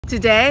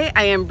Today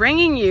I am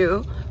bringing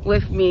you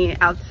with me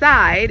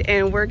outside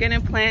and we're gonna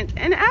plant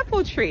an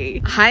apple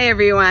tree. Hi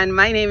everyone,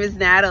 my name is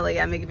Natalie.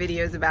 I make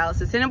videos about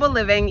sustainable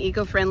living,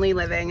 eco-friendly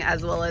living,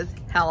 as well as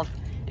health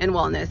and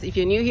wellness. If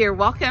you're new here,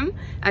 welcome.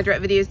 I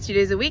drop videos 2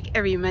 days a week,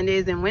 every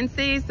Mondays and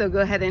Wednesdays, so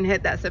go ahead and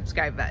hit that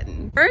subscribe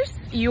button. First,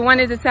 you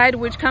want to decide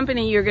which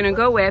company you're gonna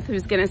go with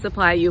who's gonna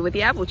supply you with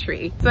the apple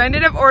tree. So I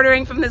ended up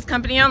ordering from this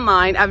company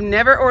online. I've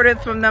never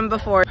ordered from them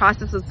before. The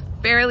process was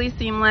fairly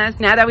seamless.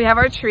 Now that we have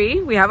our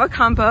tree, we have a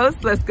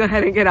compost, let's go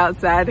ahead and get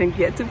outside and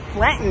get to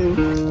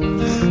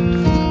planting.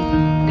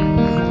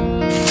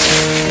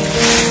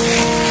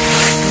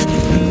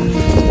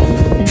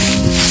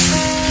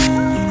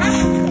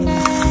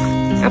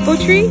 Apple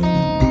tree.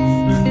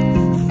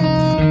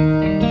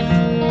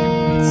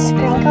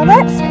 Sprinkle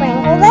it,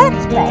 sprinkle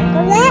it,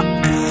 sprinkle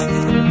it.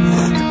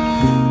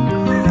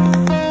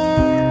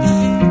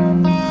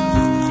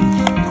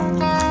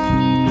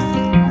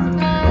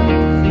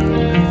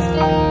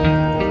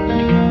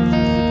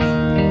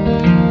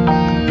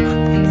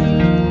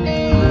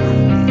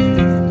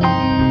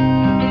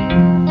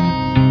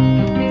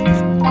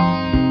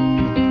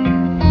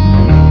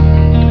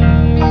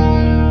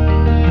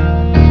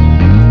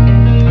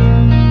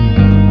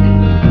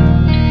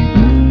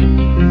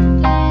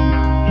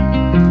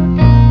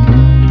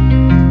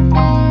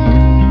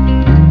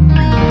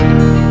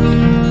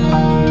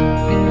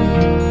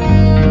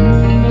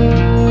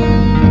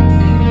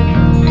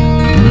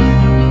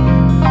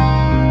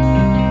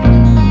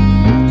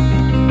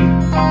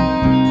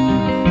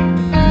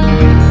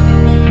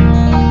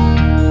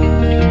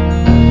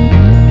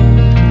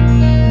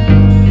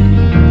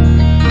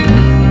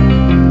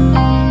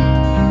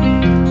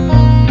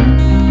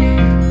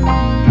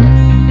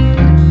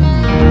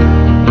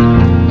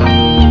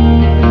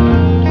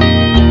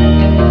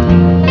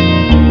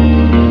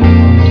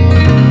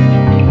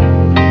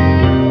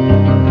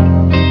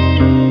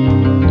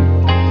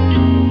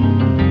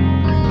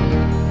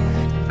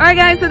 Alright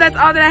guys, so that's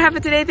all that I have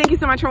for today. Thank you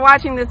so much for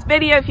watching this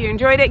video. If you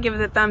enjoyed it, give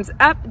it a thumbs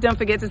up. Don't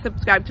forget to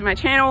subscribe to my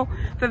channel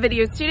for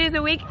videos 2 days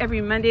a week,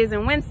 every Mondays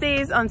and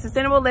Wednesdays on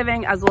sustainable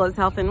living as well as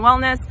health and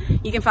wellness.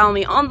 You can follow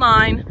me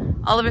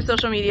online, all over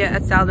social media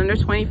at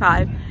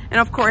styledunder25.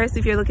 And of course,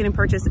 if you're looking to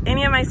purchase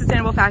any of my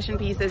sustainable fashion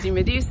pieces, you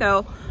may do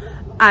so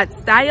at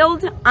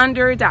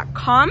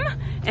styledunder.com.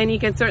 And you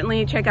can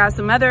certainly check out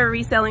some other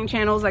reselling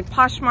channels like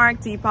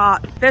Poshmark, Depop,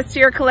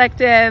 Vestiaire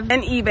Collective,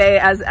 and eBay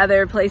as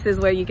other places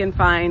where you can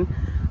find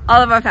all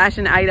of our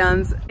fashion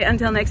items.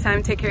 Until next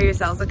time, take care of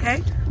yourselves,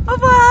 okay? Au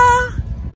revoir!